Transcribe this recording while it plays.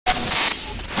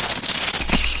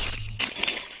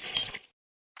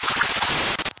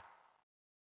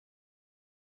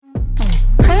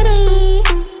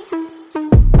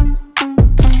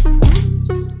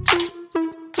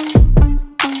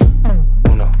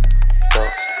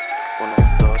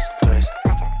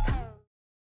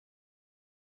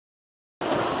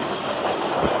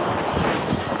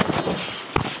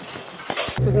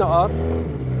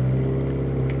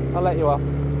you are.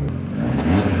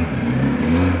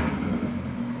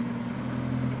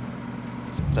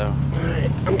 So,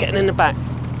 right, I'm getting in the back.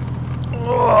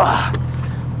 Oh.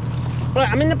 Right,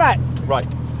 I'm in the back. Right.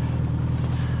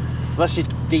 So that's your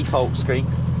default screen.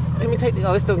 Let me take the...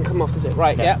 Oh, this doesn't come off, does it?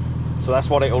 Right, yeah. So that's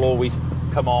what it'll always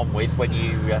come on with when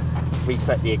you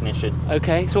reset the ignition.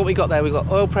 Okay, so what we got there? We got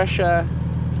oil pressure.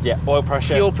 Yeah, oil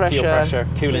pressure, fuel pressure,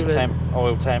 coolant temp,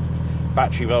 oil temp,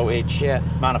 battery voltage,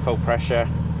 manifold pressure,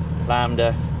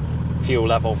 lambda, fuel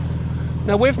level.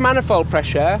 Now with manifold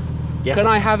pressure, yes. Can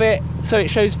I have it so it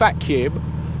shows vacuum? Do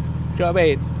you know what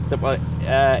I mean?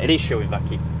 It is showing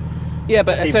vacuum. Yeah,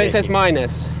 but so it says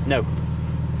minus. No.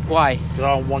 Why? Because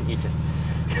I don't want you to.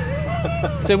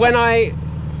 So when I've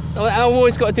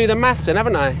always got to do the maths then,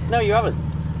 haven't I? No, you haven't.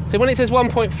 So when it says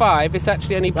 1.5, it's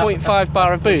actually only 0.5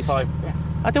 bar of boost. 0.5, yeah.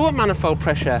 I don't want manifold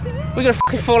pressure. We're going to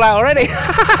fucking fall out already.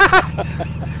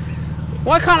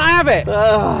 Why can't I have it?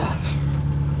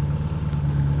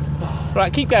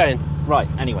 Right, keep going. Right,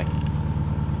 anyway.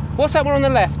 What's that one on the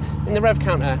left in the rev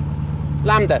counter?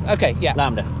 Lambda. Okay, yeah.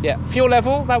 Lambda. Yeah. Fuel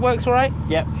level, that works all right?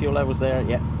 Yep, fuel level's there,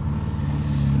 yeah.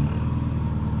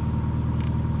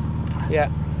 Yeah.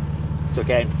 So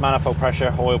again, manifold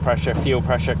pressure, oil pressure, fuel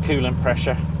pressure, coolant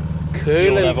pressure.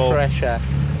 Coolant level, pressure.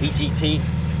 EGT.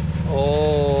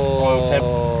 Oh. Oil temp.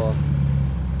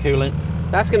 Coolant.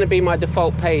 That's going to be my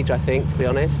default page, I think, to be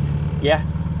honest. Yeah.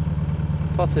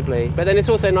 Possibly. But then it's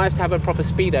also nice to have a proper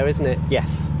speedo, isn't it?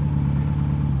 Yes.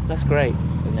 That's great.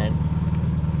 And then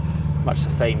much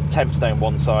the same. Temps down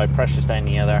one side, pressure's down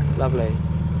the other. Lovely.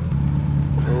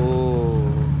 Oh.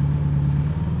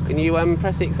 Can you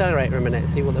press the accelerator a minute,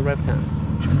 see what the rev can?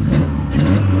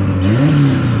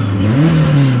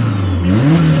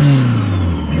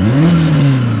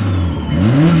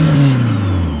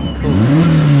 Cool.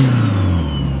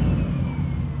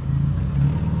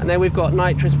 And then we've got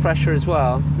nitrous pressure as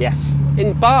well. Yes.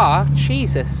 In bar,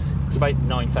 Jesus. It's about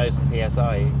 9,000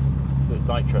 psi with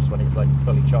nitrous when it's like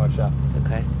fully charged up.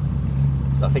 Okay.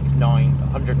 So I think it's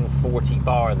 140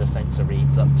 bar the sensor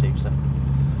reads up to. So.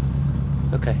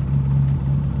 Okay.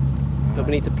 But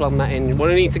we need to plumb that in.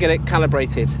 We need to get it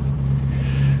calibrated.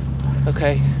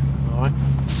 Okay. All right.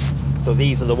 So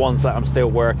these are the ones that I'm still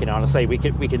working on. I say we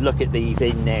could look at these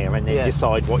in there and then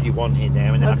decide what you want in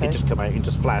there, and then I can just come out and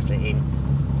just flash it in.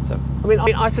 So I mean,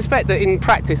 I suspect that in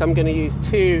practice I'm going to use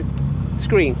 2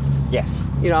 screens. Yes.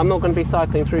 You know, I'm not going to be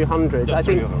cycling through hundreds. I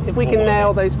think if we can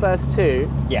nail those first 2,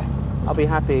 I'll be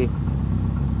happy.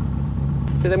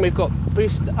 So then we've got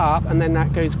boost up, and then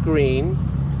that goes green,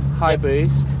 high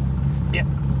boost,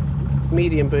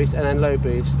 medium boost, and then low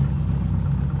boost.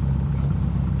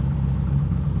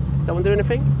 Does that one do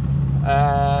anything?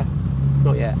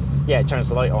 Not yet. Yeah, it turns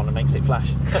the light on and makes it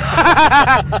flash.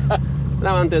 That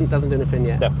one doesn't do anything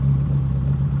yet. No.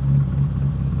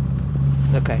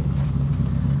 Okay.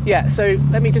 Yeah, so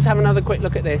let me just have another quick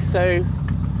look at this. So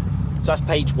that's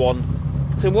page 1.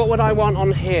 So what would I want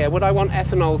on here? Would I want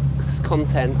ethanol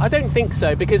content? I don't think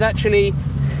so, because actually,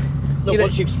 look,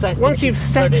 once you've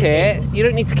set it, you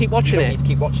don't need to keep watching it. You don't need to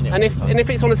keep watching it. And if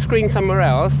it's on a screen somewhere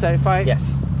else, so if I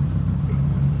does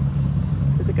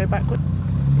it go backward?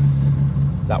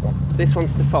 That one. This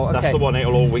one's default. Okay. That's the one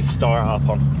it'll always start up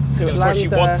on. So of course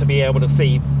you want to be able to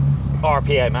see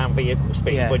RPM and vehicle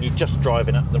speed when you're just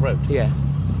driving up the road. Yeah.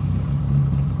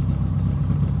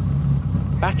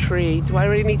 Battery. Do I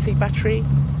really need to see battery?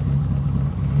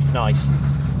 It's nice.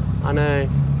 I know.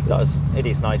 It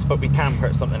is nice, but we can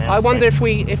put something else. I wonder if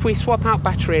we swap out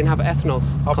battery and have ethanol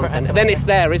content, then it's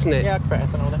there, isn't it? Yeah, I'd put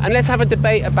ethanol there. And let's have a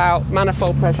debate about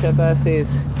manifold pressure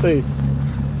versus boost.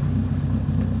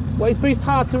 Well, is boost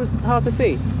hard to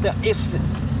see? Yeah,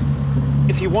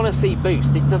 if you want to see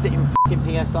boost, it does it in fucking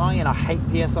PSI, and I hate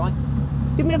PSI.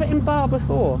 Didn't we have it in bar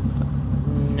before?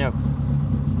 No.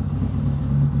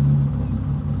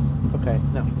 Okay.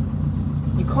 No.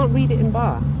 You can't read it in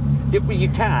bar. You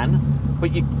can,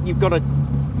 but you've got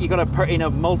to put in a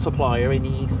multiplier in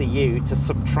the ECU to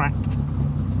subtract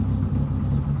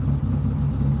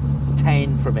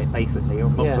 10 from it, basically, or a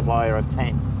multiplier of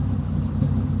 10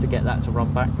 to get that to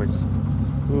run backwards.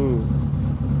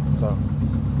 So.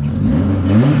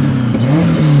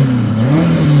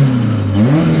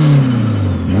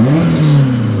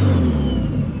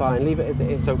 Fine, leave it as it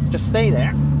is. So just stay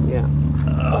there. Yeah.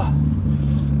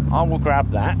 I will grab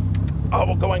that. I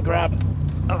will go and grab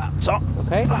a laptop.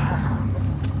 Okay.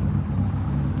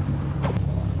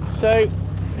 So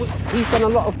he's done a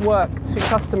lot of work to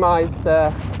customise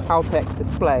the Haltech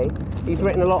display. He's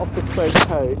written a lot of bespoke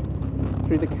code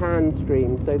through the CAN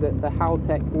stream so that the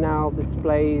Haltech now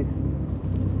displays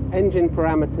engine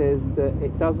parameters that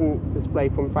it doesn't display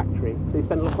from factory. So we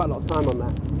spent quite a lot of time on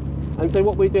that. And so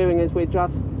what we're doing is we're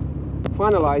just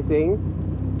finalising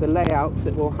the layouts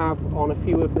that we'll have on a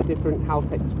few of the different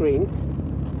Haltech screens.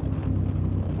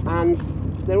 And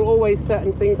there are always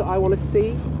certain things that I want to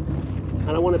see,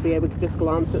 and I want to be able to just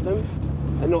glance at them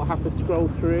and not have to scroll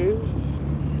through.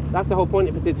 That's the whole point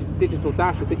of a digital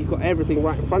dash, is that you've got everything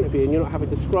right in front of you and you're not having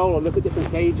to scroll or look at different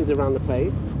gauges around the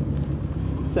place.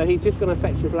 So he's just going to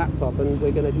fetch his laptop and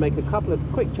we're going to make a couple of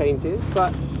quick changes,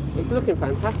 but it's looking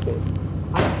fantastic.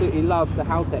 I absolutely love the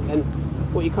Haltech, and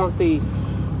what you can't see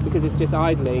because it's just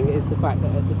idling is the fact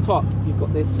that at the top you've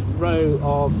got this row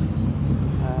of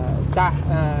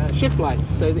shift lights,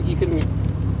 so that you can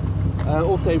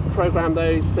also program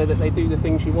those so that they do the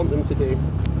things you want them to do.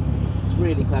 It's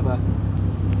really clever.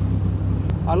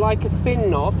 I like a thin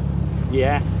knob.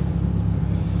 Yeah.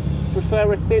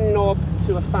 Prefer a thin knob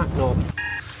to a fat knob.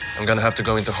 I'm gonna have to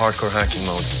go into hardcore hacking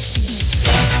mode.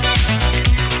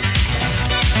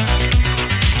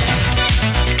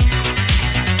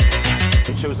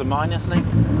 It shows a minus link.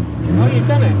 Oh, you've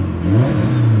done it.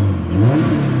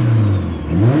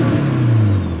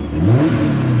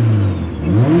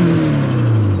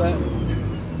 But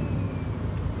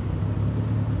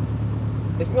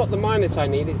it's not the minus I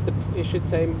need, it should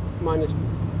say minus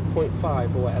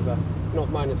 0.5 or whatever, not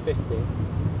minus 50.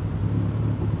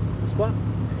 It's what?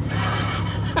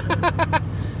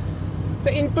 So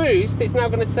in boost, it's now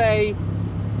going to say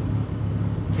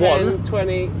 10,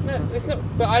 20. No, it's not.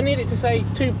 But I need it to say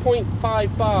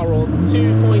 2.5 bar or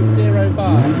 2.0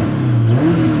 bar.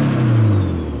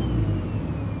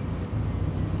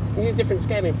 You need a different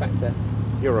scaling factor.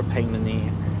 You're a pain in the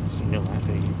ass. You know that,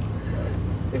 do you?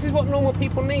 This is what normal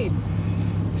people need.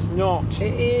 It's not.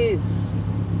 It is.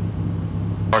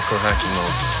 Hardcore hacking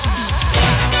mode.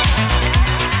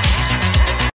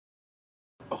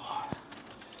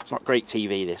 It's not great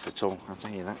TV, this at all, I'll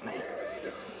tell you that.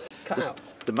 Cut out.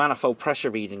 The manifold pressure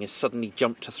reading has suddenly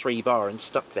jumped to 3 bar and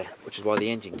stuck there, which is why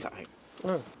the engine cut out.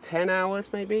 Oh, 10 hours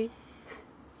maybe?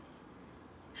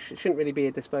 Shouldn't really be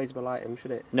a disposable item,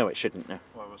 should it? No, it shouldn't, no.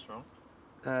 Why, what's wrong?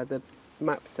 The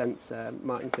map sensor,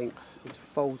 Martyn thinks is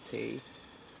faulty,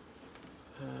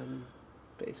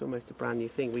 but it's almost a brand new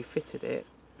thing. We fitted it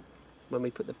when we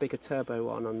put the bigger turbo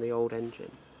on the old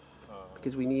engine,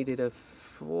 because we needed a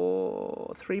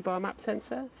 4 bar map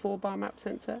sensor.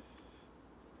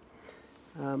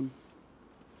 But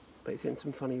it's in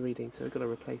some funny reading, so we've got to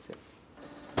replace it.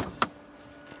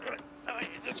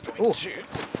 Oh.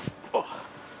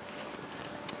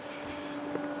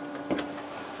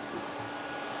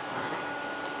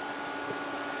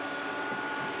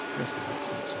 Where's the map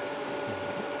sensor?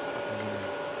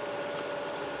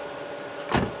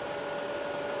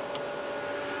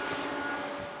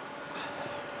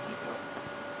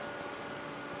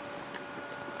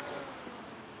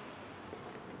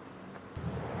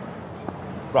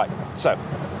 Right, so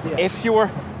if you're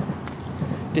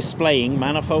displaying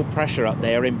manifold pressure up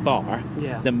there in bar,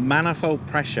 the manifold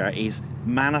pressure is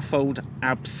manifold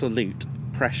absolute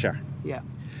pressure. Yeah.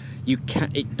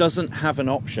 It doesn't have an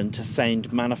option to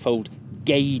send manifold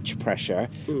gauge pressure,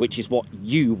 which is what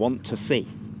you want to see.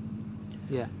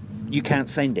 Yeah. You can't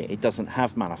send it. It doesn't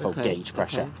have manifold gauge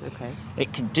pressure. Okay.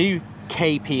 It can do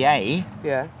KPA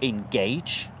in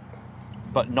gauge,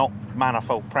 but not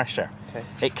manifold pressure. Okay.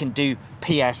 It can do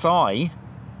PSI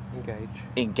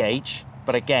in gauge,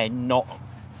 but again, not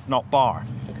bar.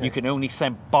 Okay. You can only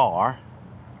send bar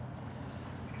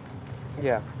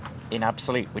in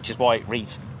absolute, which is why it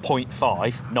reads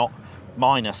 0.5, not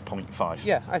minus 0.5.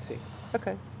 Yeah, I see.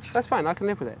 Okay, that's fine. I can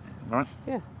live with it. All right.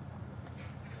 Yeah.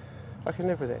 I can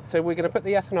live with it. So we're going to put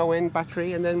the ethanol in,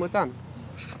 battery, and then we're done,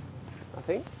 I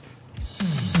think.